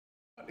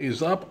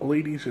is up,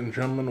 ladies and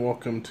gentlemen?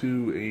 Welcome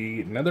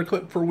to another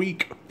clip for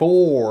week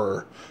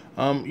 4.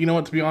 You know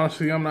what, to be honest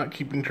with you, I'm not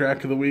keeping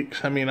track of the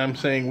weeks. I mean, I'm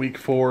saying week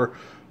 4,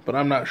 but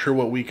I'm not sure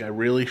what week I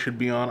really should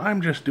be on.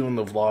 I'm just doing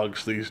the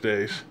vlogs these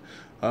days.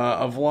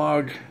 A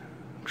vlog,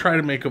 try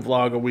to make a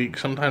vlog a week.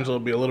 Sometimes it'll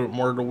be a little bit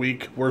more than a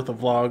week worth of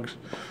vlogs,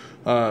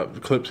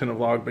 clips in a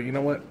vlog, but you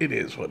know what? It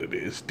is what it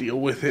is. Deal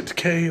with it,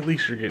 okay? At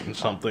least you're getting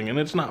something, and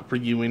it's not for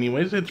you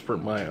anyways. It's for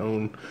my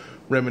own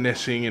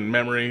reminiscing and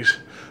memories.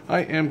 I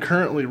am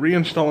currently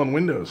reinstalling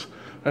Windows.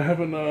 I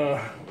haven't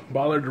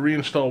bothered to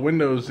reinstall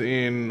Windows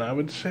in, I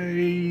would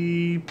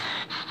say,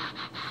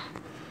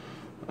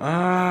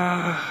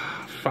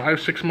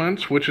 5-6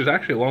 months, which is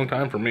actually a long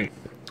time for me.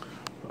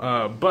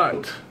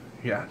 But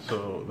yeah,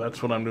 so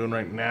that's what I'm doing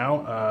right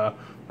now.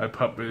 My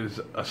pup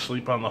is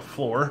asleep on the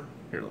floor.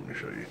 Here, let me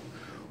show you.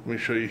 Let me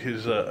show you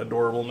his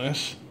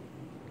adorableness.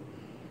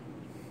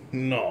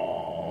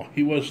 No,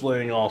 he was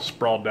laying all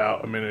sprawled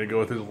out a minute ago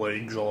with his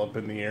legs all up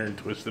in the air in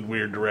twisted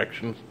weird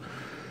directions.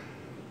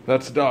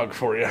 That's a dog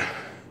for you.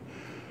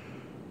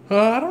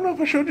 I don't know if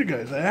I showed you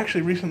guys. I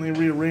actually recently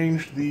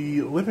rearranged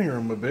the living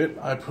room a bit.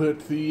 I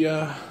put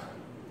the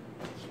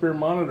spare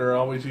monitor I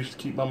always used to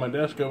keep on my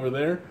desk over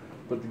there.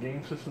 Put the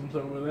game systems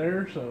over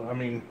there. So, I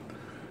mean,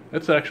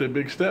 that's actually a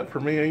big step for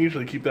me. I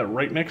usually keep that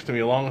right next to me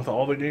along with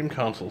all the game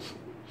consoles.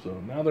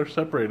 So now they're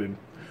separated.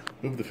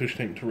 Move the fish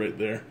tank to right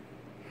there.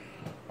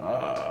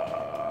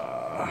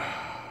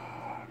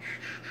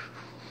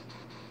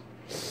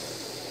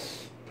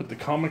 Put the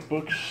comic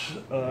books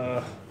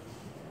right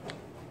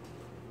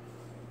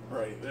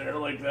there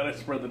like that. I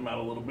spread them out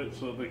a little bit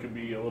so they could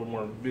be a little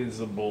more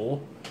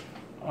visible.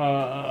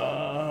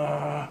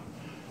 I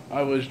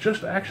was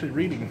just actually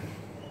reading.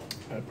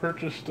 I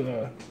purchased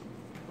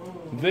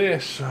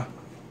this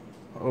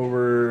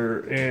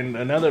over in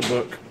another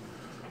book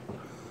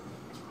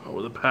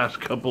over the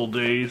past couple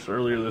days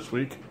earlier this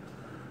week.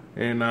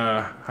 And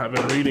I've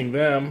been reading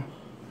them.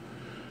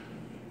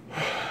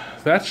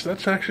 That's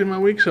actually my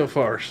week so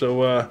far.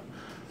 So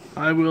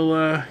I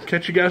will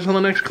catch you guys on the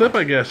next clip,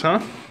 I guess,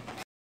 huh?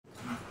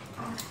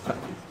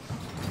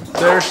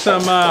 There's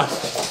some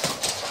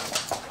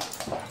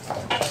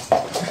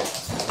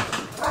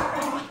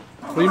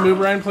will you move,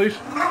 Ryan, please?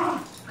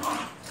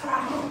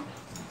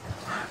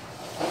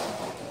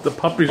 The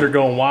puppies are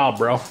going wild,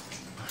 bro.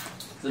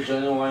 It's a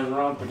genuine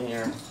romp in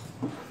here.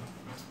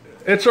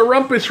 It's a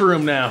rumpus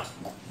room now.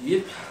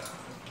 Yep.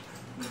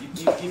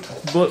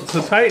 But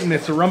to Titan,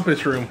 it's a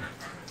rumpus room.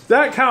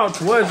 That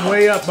couch was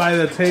way up by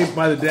the tape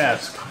by the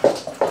desk.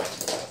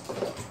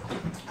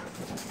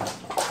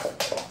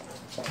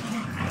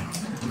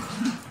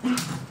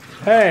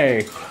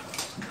 Hey.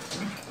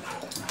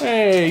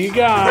 Hey, you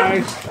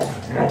guys.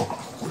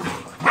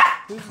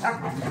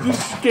 This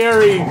is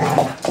scary.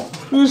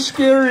 This is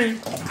scary.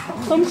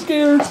 I'm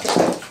scared.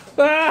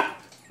 Ah.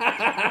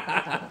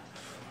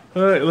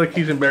 Look,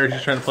 he's embarrassed.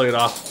 He's trying to play it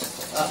off.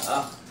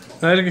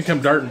 Now he's gonna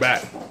come darting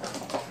back.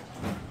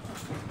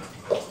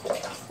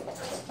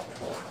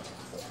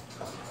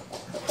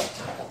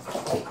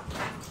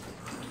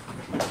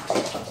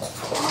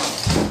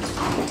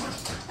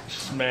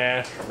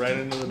 Smash right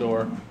into the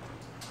door.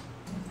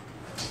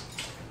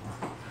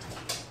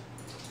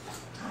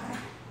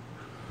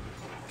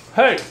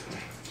 Hey!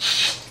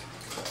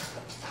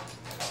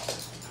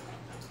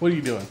 What are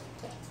you doing?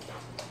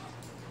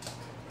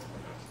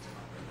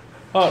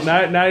 Oh,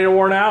 now you're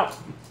worn out?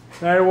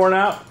 Now you're worn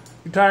out?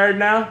 You tired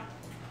now?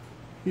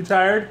 You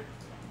tired?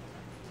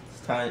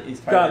 He's tired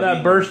got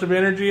that burst of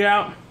energy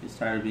out? He's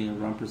tired of being a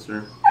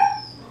rumpuser.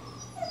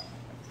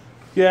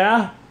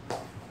 Yeah?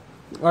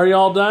 Are you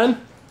all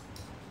done?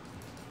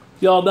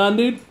 You all done,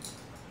 dude?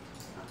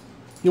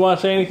 You want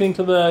to say anything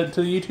to the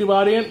YouTube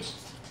audience?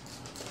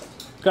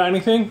 Got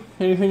anything?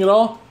 Anything at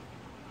all?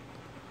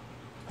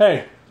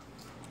 Hey.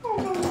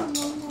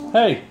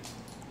 Hey.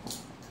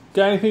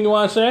 Got anything you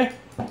want to say?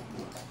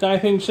 Got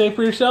anything to say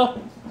for yourself?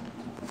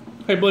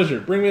 Hey,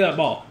 Blizzard, bring me that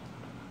ball.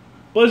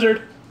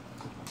 Blizzard,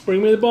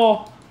 bring me the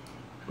ball.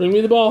 Bring me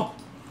the ball.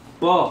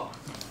 Ball.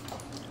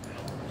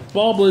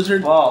 Ball,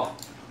 Blizzard. Ball.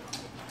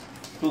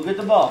 Go get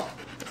the ball.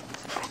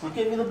 Go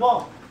get me the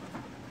ball.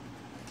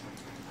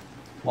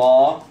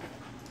 Ball.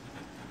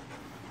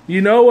 You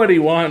know what he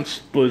wants,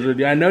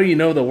 Blizzard. I know you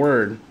know the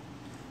word.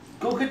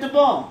 Go get the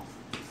ball.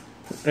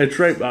 It's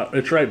right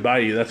by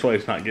you. That's why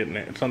he's not getting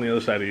it. It's on the other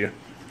side of you.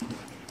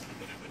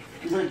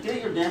 He's like,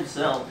 get your damn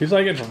self. He's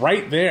like, it's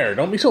right there.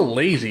 Don't be so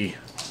lazy.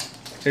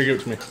 Here, give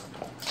it to me.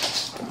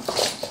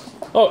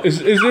 Oh, is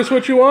this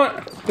what you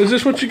want? Is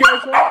this what you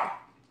guys want?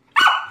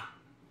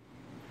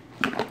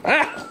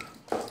 Ah!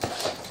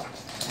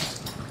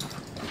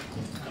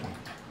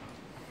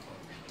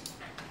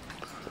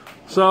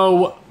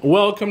 So,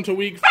 welcome to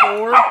week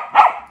 4.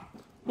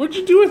 What'd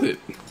you do with it?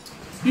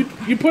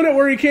 You put it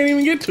where you can't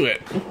even get to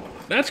it.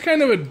 That's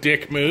kind of a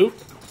dick move.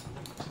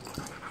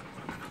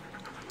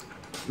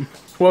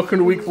 Welcome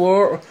to week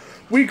 4.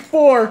 Week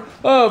 4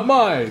 of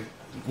my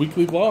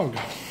weekly vlog.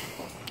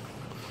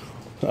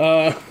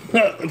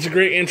 It's a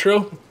great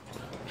intro.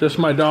 Just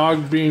my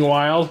dog being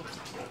wild.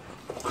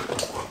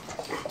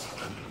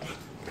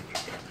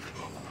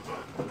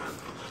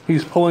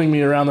 He's pulling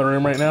me around the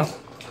room right now.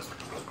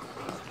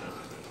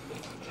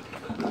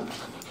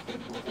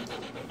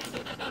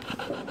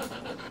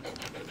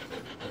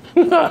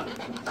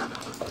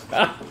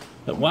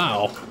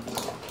 Wow.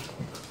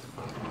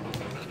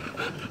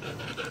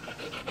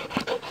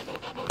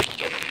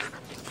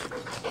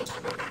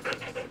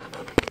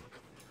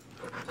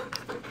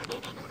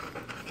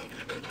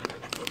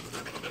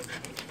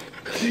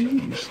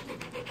 Jeez.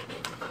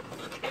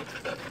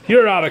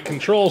 You're out of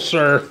control,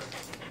 sir.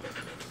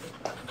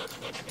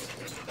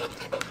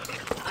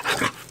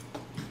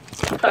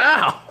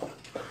 Ow!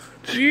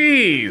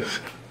 Jeez.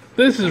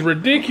 This is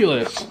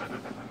ridiculous.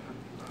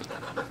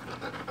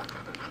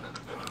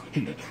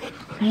 You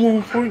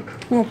wanna fight?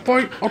 You wanna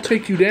fight? I'll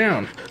take you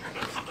down.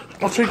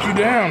 I'll take you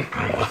down.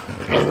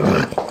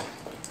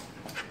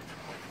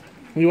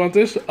 You want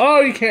this?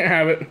 Oh, you can't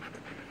have it.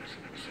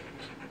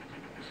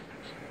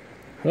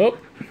 Up.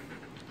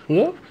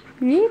 Whoop,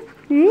 whoop,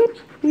 whoop,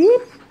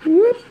 whoop,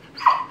 whoop.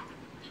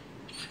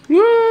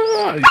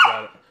 Ah, you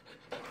got it.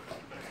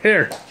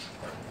 Here.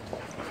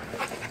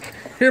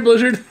 Here,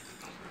 Blizzard.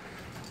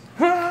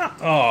 Ah,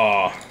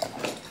 oh.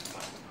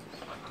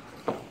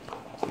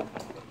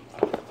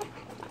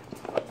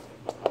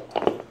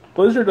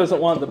 Blizzard doesn't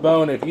want the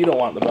bone if you don't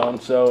want the bone,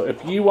 so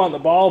if you want the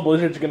ball,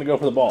 Blizzard's going to go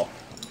for the ball.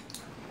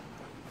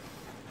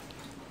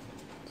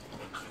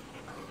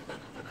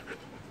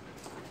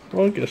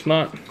 Well, I guess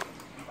not.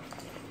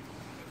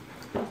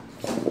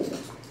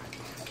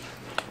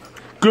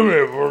 Give me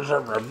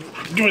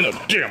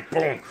the damn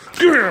bone.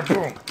 Give me that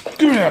bone.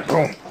 Give me that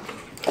bone.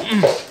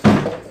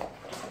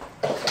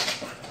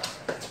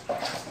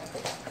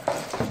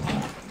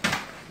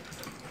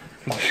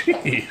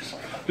 Jeez.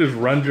 Just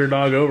runs your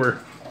dog over.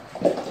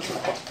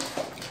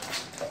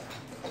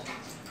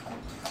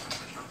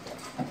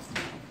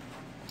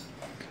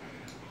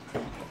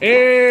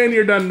 And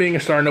you're done being a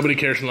star. Nobody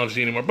cares and loves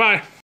you anymore.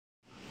 Bye.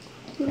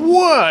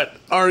 What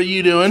are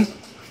you doing?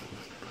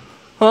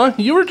 Huh?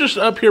 You were just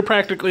up here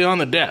practically on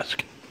the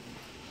desk.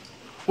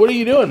 What are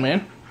you doing,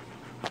 man?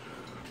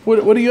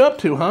 What are you up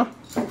to, huh?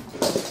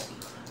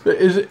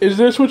 Is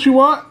this what you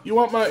want? You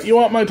want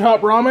my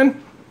top ramen?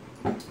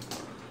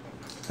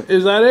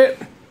 Is that it?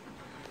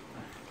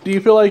 Do you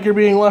feel like you're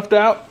being left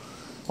out?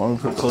 Want me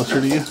to put it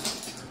closer to you?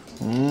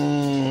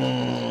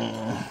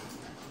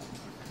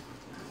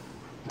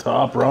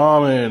 Top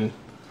ramen.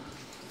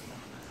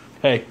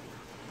 Hey.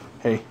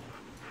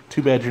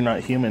 Too bad you're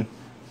not human.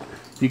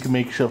 You can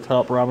make yourself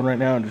top ramen right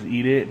now and just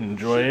eat it and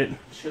enjoy it.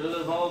 Should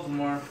have evolved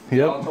more.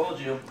 Yep. I told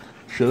you.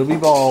 Should have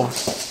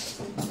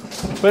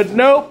evolved. But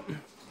nope.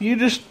 You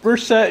just were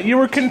set. You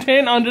were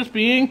content on just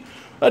being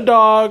a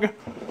dog.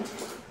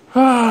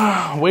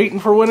 Waiting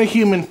for when a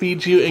human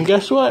feeds you. And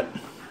guess what?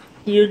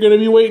 You're going to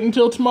be waiting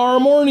until tomorrow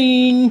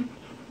morning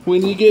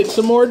when you get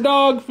some more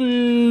dog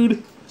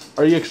food.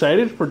 Are you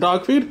excited for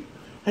dog food?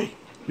 Hey,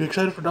 you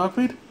excited for dog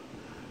food?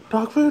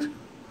 Dog food?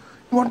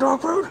 You want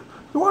dog food?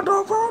 You want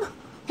dog food?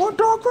 Want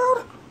dog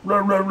food?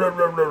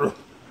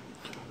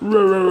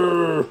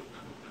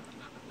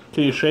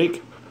 Can you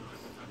shake?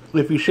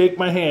 If you shake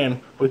my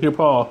hand with your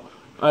paw,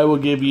 I will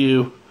give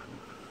you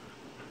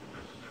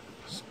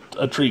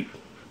a treat.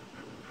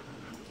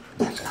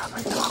 It's got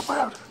my dog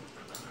food.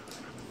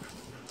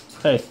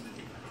 Hey.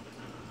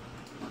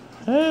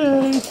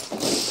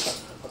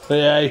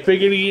 Yeah, I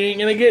figured you ain't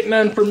gonna get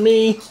none from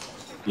me.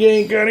 You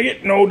ain't gonna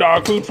get no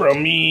dog food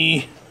from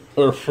me.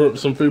 Or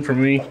some food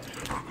from me.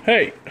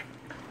 Hey.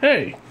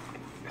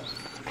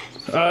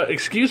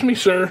 Excuse me,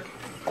 sir.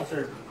 Yes,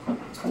 sir.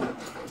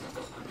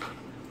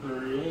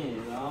 Bring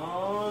it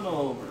on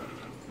over.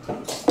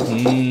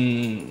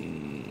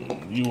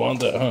 You want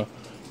that, huh?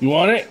 You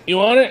want it? You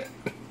want it?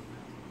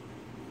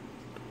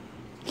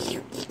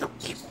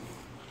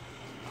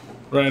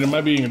 Ryan, am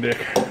I being a dick?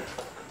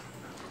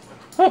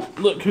 Oh,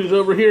 look who's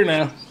over here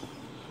now.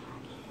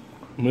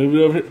 Move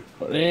it over here.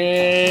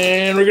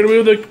 And we're gonna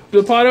move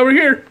the pot over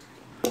here.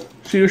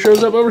 See who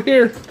shows up over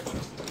here.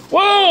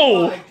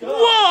 Whoa!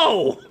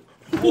 Whoa!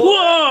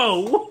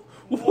 Whoa!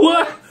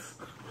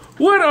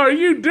 What are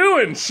you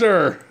doing,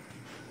 sir?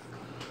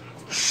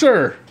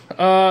 Sir,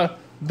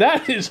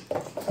 that is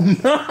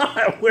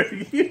not where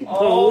you belong.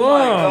 Oh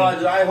my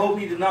God, I hope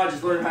he did not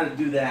just learn how to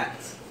do that.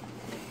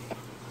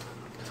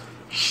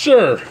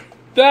 Sir,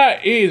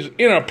 that is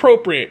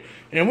inappropriate,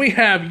 and we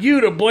have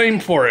you to blame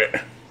for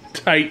it,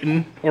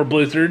 Titan or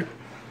Blizzard.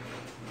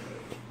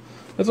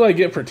 That's what I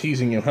get for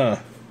teasing you, huh?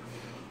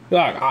 You're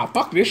like,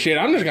 fuck this shit.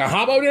 I'm just gonna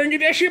hop over there and get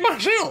that shit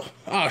myself.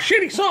 Oh,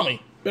 shit, he saw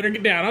me. Better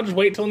get down. I'll just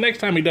wait till the next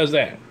time he does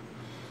that.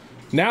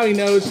 Now he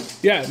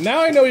knows. Yeah,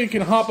 now I know you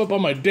can hop up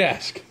on my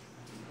desk.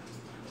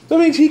 That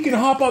means he can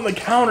hop on the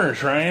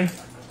counters, Ryan.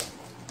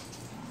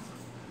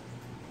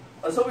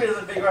 Let's hope he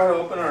doesn't figure out how to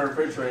open our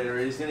refrigerator.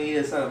 He's gonna eat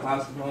us out of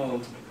house from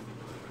home.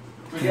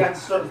 We're gonna have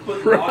to start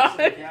putting locks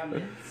in the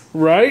cabinets.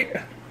 Right?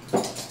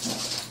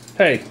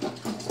 Hey.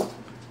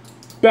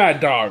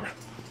 Bad dog.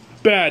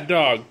 Bad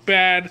dog.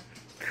 Bad,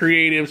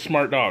 creative,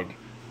 smart dog.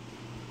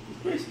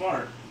 Pretty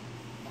smart.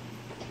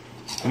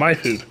 My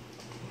food.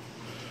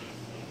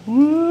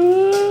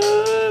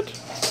 What?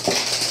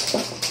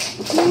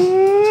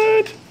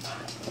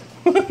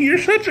 You're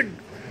such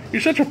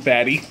a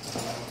fatty.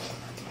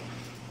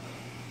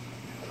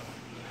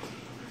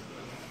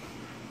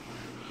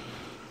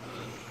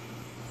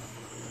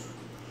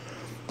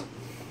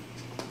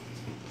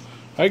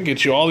 I can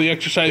get you all the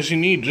exercise you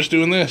need just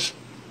doing this.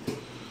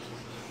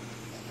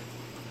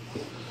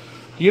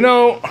 You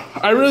know,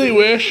 I really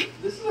wish...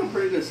 This is a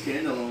pretty good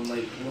standalone,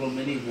 like, little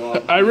mini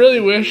vlog. I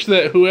really wish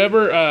that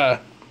whoever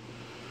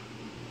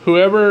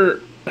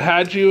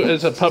had you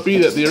as a puppy,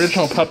 that the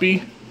original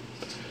puppy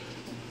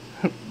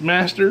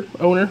master,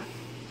 owner,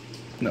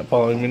 not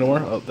following me no more,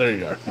 oh, there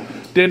you are,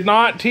 did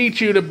not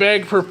teach you to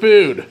beg for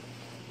food.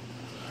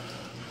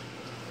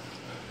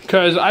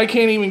 Because I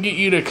can't even get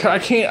you to,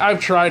 I've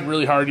tried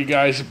really hard, you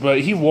guys,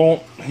 but he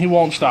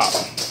won't stop.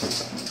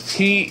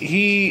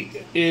 He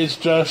is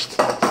just,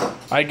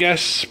 I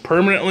guess,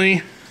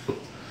 permanently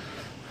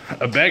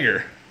a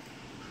beggar.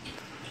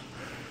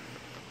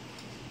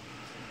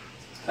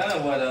 Kind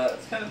of what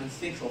it's kind of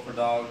instinctual for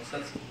dogs.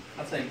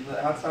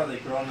 That's how they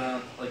grown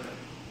up with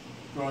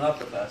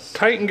us.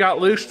 Titan got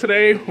loose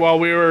today while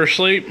we were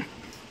asleep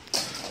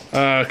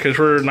because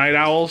we're night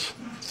owls.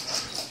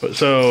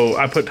 So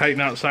I put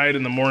Titan outside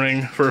in the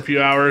morning for a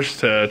few hours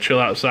to chill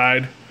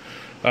outside,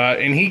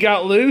 and he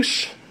got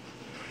loose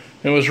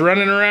and was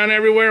running around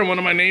everywhere. And one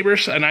of my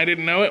neighbors, and I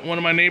didn't know it, one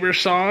of my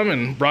neighbors saw him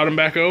and brought him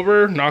back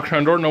over, knocked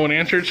on the door, no one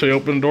answered, so he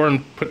opened the door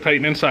and put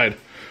Titan inside,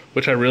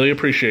 which I really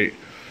appreciate.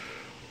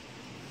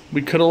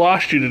 We could have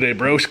lost you today,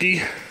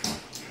 broski.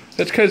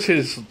 That's because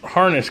his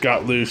harness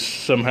got loose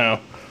somehow.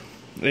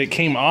 It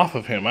came off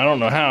of him. I don't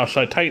know how,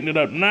 so I tightened it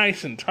up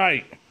nice and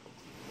tight.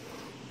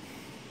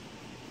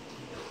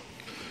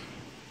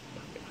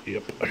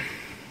 Yep.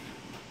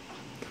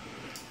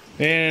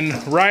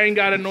 And Ryan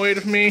got annoyed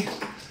with me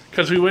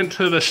because we went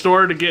to the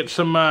store to get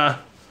some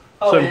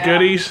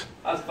goodies.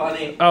 That's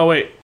funny. Oh,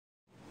 wait.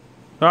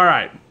 All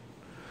right.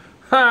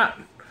 Ha!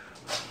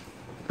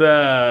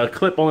 The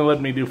clip only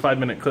let me do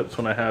 5-minute clips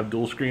when I have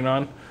dual screen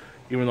on.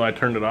 Even though I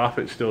turned it off,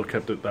 it still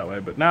kept it that way.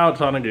 But now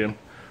it's on again.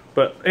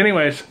 But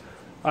anyways,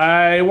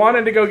 I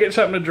wanted to go get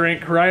something to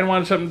drink. Ryan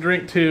wanted something to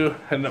drink too.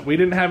 And we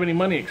didn't have any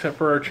money except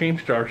for our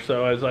change jar.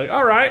 So I was like,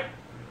 all right.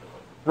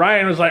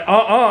 Ryan was like,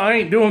 I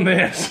ain't doing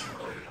this.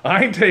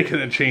 I ain't taking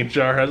the change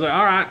jar. I was like,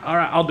 all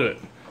right, I'll do it.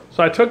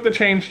 So I took the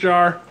change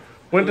jar,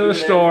 went to the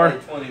store,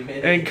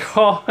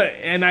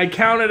 and I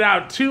counted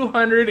out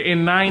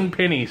 209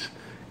 pennies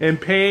and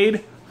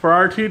paid for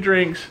our 2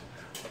 drinks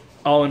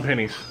all in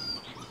pennies.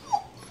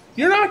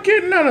 You're not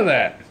getting none of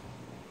that.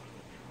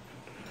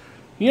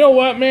 You know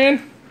what,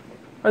 man?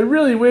 I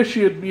really wish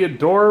you'd be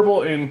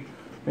adorable and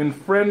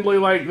friendly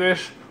like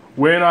this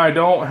when I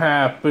don't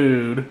have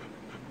food.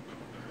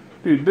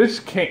 Dude,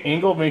 this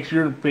angle makes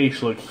your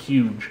face look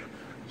huge.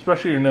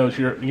 Especially your nose.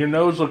 Your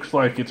nose looks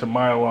like it's a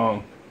mile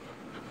long.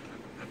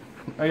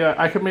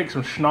 I could make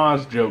some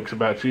schnoz jokes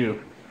about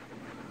you.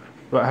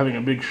 About having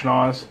a big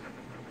schnoz.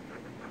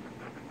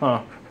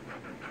 Huh.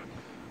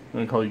 I'm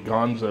gonna call you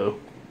Gonzo.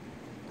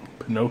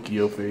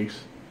 Pinocchio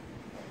face.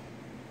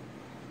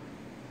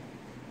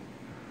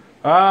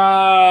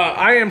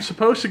 I am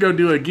supposed to go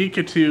do a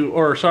Geekatu,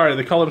 or sorry,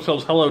 they call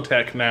themselves Hello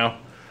Tech now.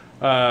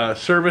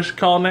 Service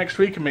call next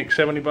week and make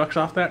 70 bucks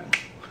off that.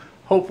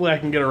 Hopefully I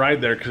can get a ride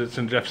there because it's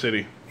in Jeff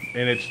City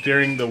and it's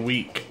during the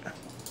week.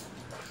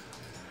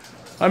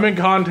 I'm in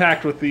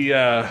contact with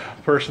the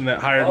person that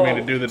hired me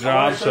to do the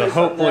job, so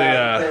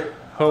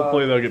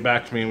hopefully they'll get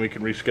back to me and we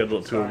can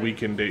reschedule it to a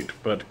weekend date.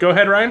 But go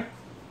ahead, Ryan.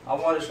 I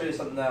want to show you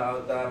something that I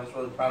was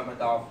really proud of my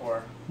dog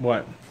for.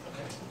 What?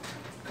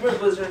 Come here,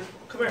 Blizzard.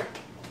 Come here.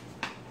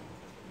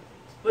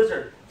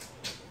 Blizzard.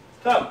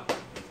 Come.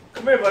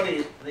 Come here, buddy.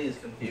 I think he's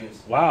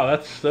confused. Wow,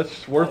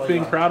 that's worth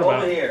being proud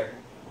about. Over here.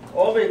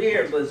 Over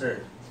here,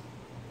 Blizzard.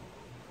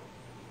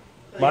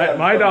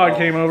 My dog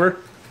came over.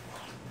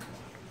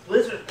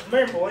 Blizzard, come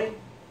here, boy.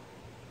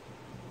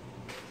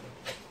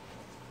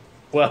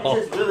 Well,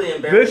 this is really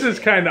embarrassing. This is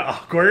kind of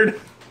awkward.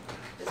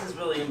 This is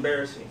really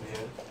embarrassing, man.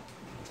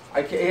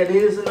 He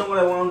doesn't know what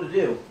I want him to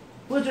do.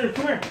 Blizzard,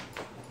 come here.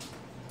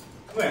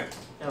 Come here.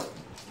 No.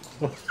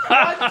 What?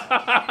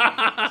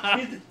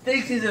 He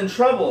thinks he's in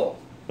trouble.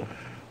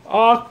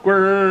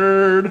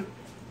 Awkward.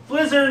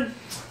 Blizzard.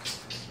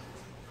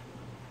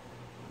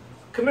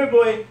 Come here,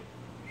 boy.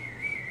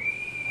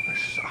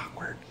 This is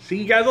awkward. See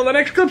you guys on the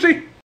next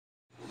Clipsy.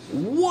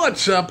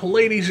 What's up,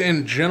 ladies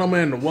and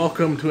gentlemen?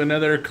 Welcome to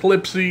another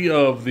Clipsy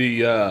of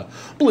the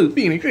Blue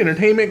Phoenix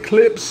Entertainment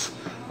Clips.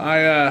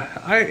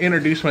 I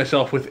introduce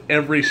myself with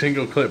every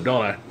single clip,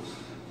 don't I?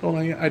 Don't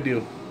I? I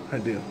do.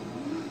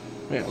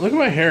 Man, look at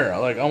my hair.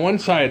 Like, on one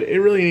side, it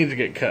really needs to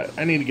get cut.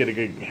 I need to get a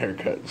good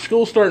haircut.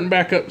 School's starting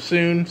back up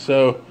soon,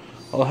 so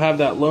I'll have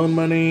that loan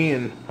money,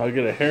 and I'll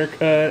get a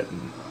haircut,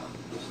 and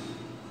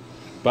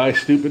buy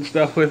stupid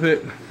stuff with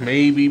it.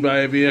 Maybe buy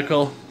a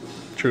vehicle.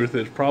 Truth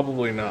is,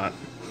 probably not.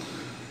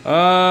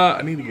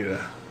 I need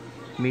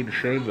to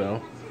shave,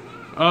 though.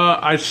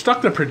 I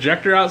stuck the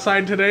projector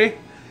outside today,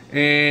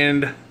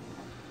 and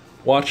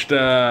watched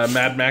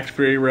Mad Max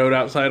Fury Road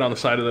outside on the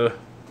side of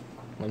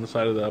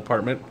the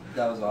apartment.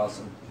 That was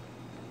awesome.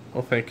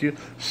 Well, thank you.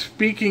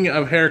 Speaking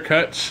of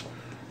haircuts,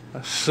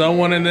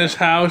 someone in this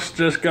house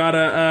just got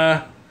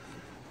a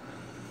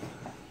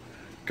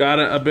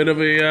bit of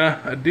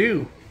a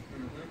do.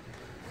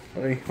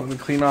 Let me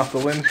clean off the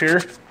lens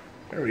here.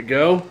 There we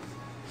go.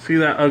 See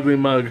that ugly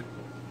mug?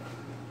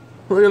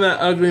 Look at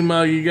that ugly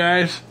mug, you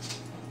guys.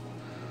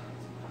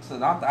 So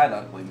not that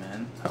ugly,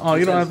 man. Oh,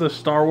 you don't have the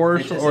Star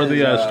Wars or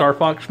the Star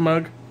Fox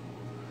mug?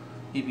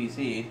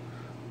 PPC.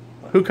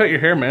 Who cut your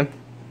hair, man?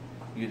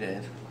 You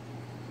did.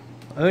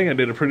 I think I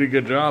did a pretty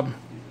good job,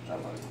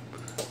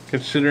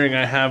 considering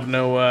I have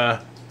no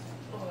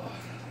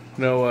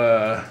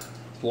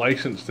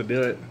license to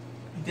do it.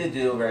 You did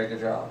do a very good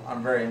job.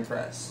 I'm very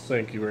impressed.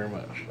 Thank you very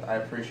much. I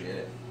appreciate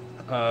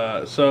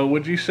it. So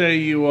would you say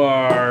you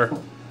are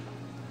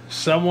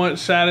somewhat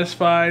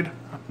satisfied?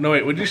 No,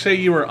 wait. Would you say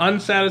you were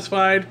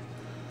unsatisfied,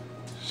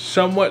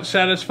 somewhat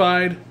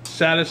satisfied,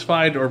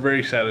 satisfied, or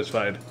very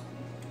satisfied?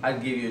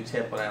 I'd give you a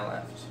tip when I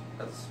left.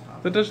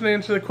 That doesn't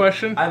answer the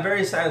question. I'm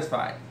very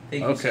satisfied.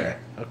 Thank you, sir.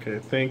 Okay.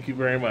 Thank you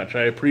very much.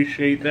 I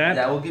appreciate that.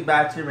 That will get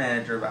back to your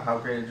manager about how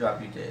great a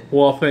job you did.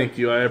 Well, thank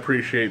you. I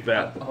appreciate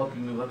that. I hope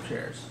you move up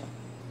chairs.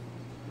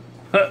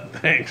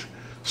 Thanks.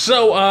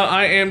 So,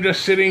 I am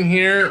just sitting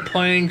here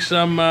playing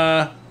some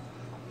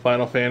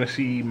Final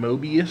Fantasy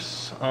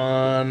Mobius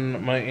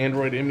on my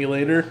Android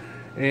emulator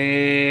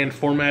and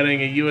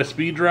formatting a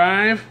USB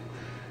drive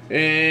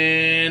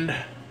and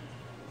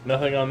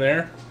nothing on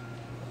there.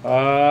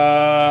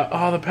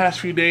 The past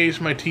few days,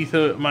 my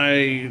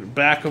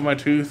back of my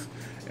tooth,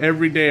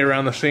 every day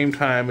around the same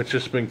time, it's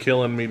just been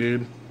killing me,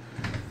 dude.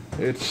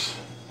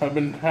 I've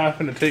been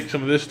having to take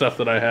some of this stuff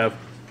that I have.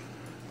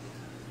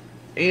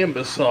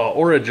 Ambisol,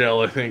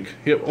 Oragel, I think.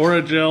 Yep,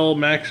 Oragel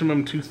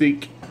Maximum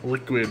Toothache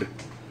Liquid.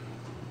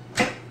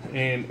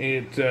 And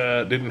it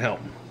didn't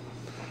help.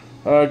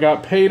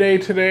 Got payday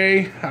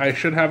today. I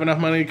should have enough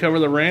money to cover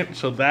the rent,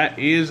 so that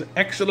is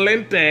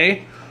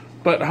excelente.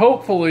 But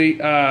hopefully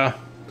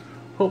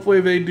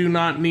they do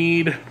not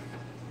need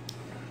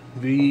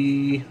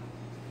the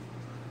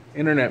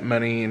internet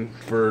money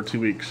for 2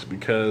 weeks,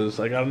 because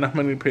I got enough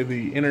money to pay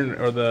the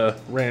internet or the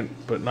rent,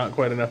 but not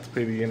quite enough to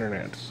pay the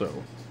internet.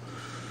 So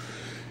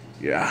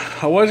yeah,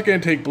 I was gonna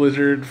take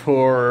Blizzard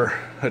for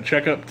a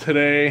checkup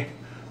today,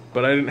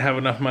 but I didn't have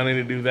enough money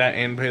to do that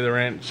and pay the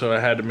rent, so I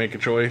had to make a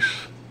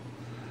choice.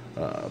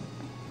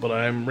 But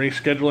I'm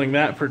rescheduling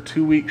that for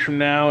 2 weeks from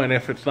now, and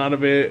if it's not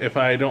if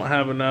I don't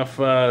have enough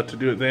to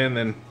do it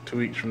then 2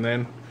 weeks from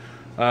then.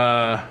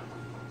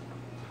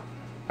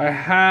 I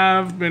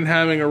have been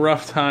having a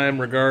rough time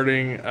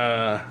regarding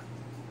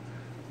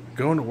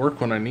going to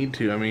work when I need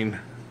to. I mean,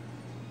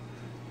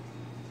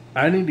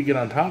 I need to get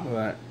on top of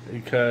that,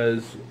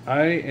 because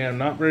I am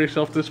not very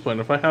self-disciplined.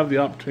 If I have the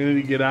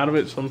opportunity to get out of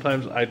it,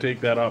 sometimes I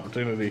take that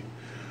opportunity.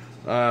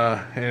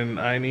 And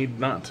I need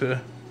not to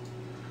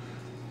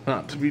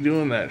be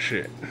doing that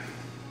shit.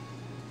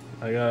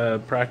 I gotta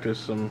practice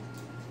some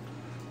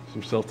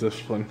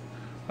self-discipline.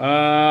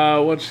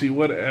 Let's see,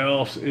 what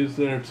else is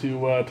there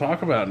to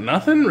talk about?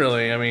 Nothing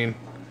really. I mean,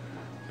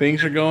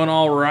 things are going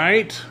all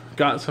right.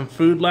 Got some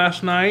food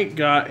last night.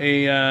 Got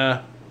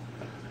a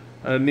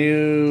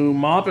new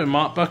mop and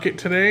mop bucket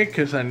today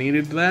because I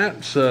needed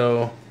that.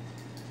 So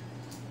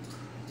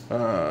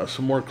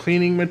some more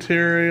cleaning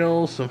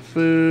materials, some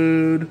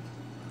food.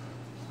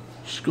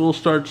 School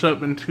starts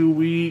up in 2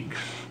 weeks.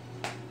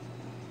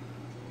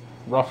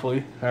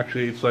 Roughly.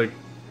 Actually, it's like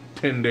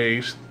 10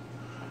 days.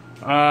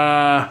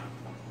 And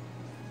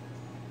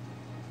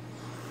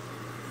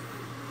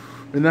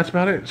that's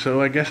about it.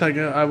 So I guess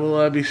I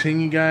will be seeing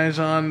you guys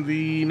on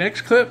the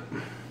next clip.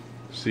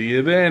 See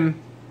you then.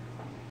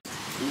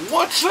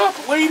 What's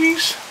up,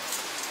 ladies?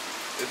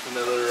 It's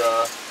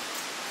another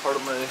part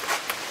of my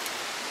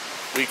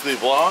weekly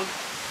vlog.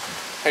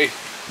 Hey,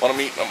 want to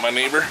meet my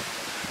neighbor?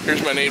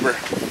 Here's my neighbor.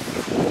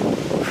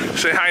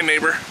 Say hi,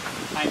 neighbor.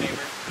 Hi,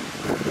 neighbor.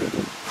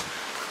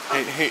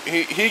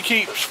 He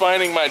keeps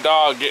finding my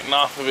dog getting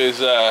off of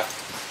his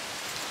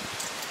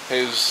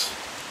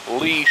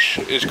leash,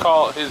 his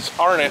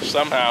harness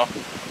somehow,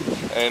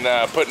 and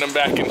putting him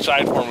back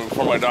inside for me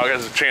before my dog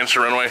has a chance to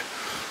run away.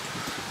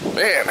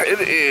 Man, it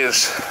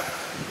is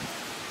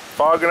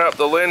fogging up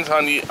the lens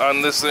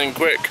on this thing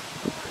quick.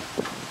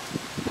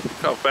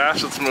 Look how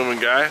fast it's moving,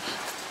 guys.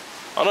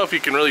 I don't know if you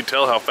can really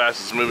tell how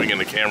fast it's moving in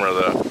the camera,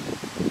 though.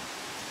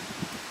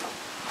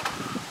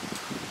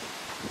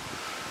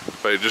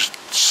 If I just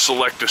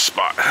select a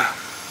spot.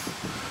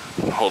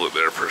 Hold it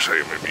there for a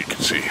second, maybe you can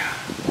see.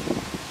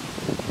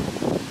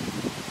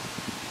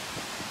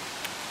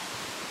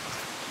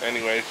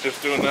 Anyways,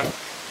 just doing a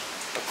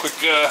quick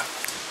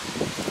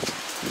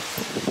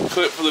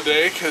clip for the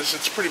day, because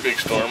it's a pretty big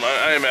storm.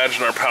 I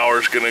imagine our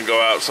power's going to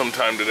go out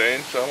sometime today,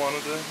 so I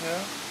wanted to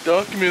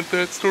document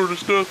that sort of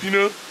stuff, you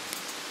know?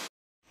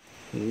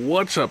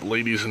 What's up,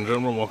 ladies and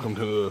gentlemen? Welcome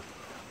to the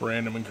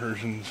Random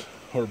Incursions,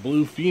 or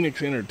Blue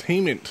Phoenix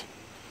Entertainment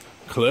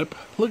clip.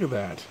 Look at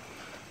that.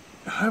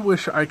 I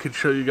wish I could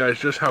show you guys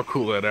just how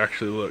cool that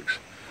actually looks.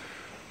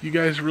 You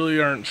guys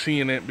really aren't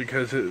seeing it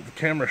because the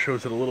camera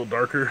shows it a little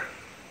darker.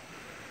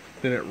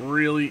 than it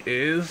really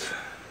is,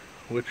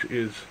 which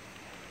is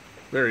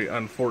very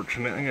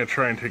unfortunate. I'm going to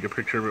try and take a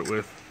picture of it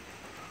with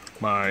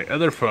my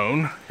other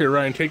phone. Here,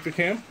 Ryan, take the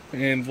cam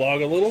and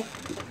vlog a little.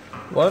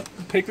 What?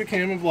 Take the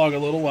cam and vlog a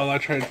little while I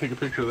try to take a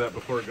picture of that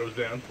before it goes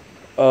down.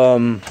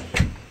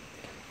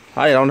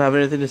 I don't have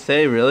anything to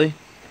say, really.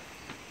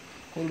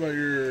 What about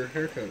your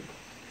haircut?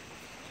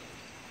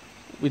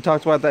 We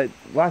talked about that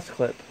last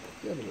clip.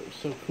 Yeah, but it was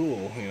so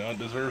cool. You know, it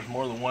deserves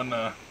more than one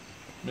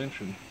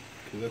mention.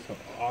 Because that's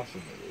how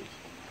awesome it is.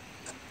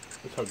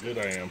 That's how good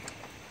I am.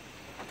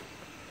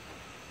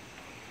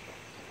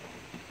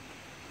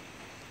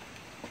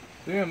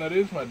 Damn, that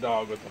is my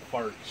dog with the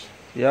farts.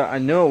 Yeah, I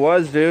knew it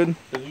was, dude.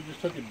 Because you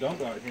just took a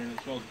dump out here and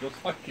it smells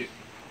just like it.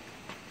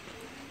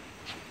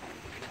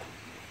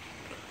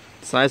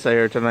 It's nice out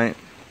here tonight.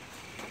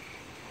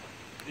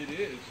 It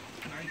is.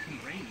 Nice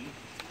and rainy.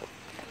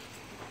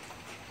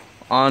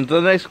 On to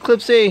the next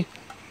clip, see.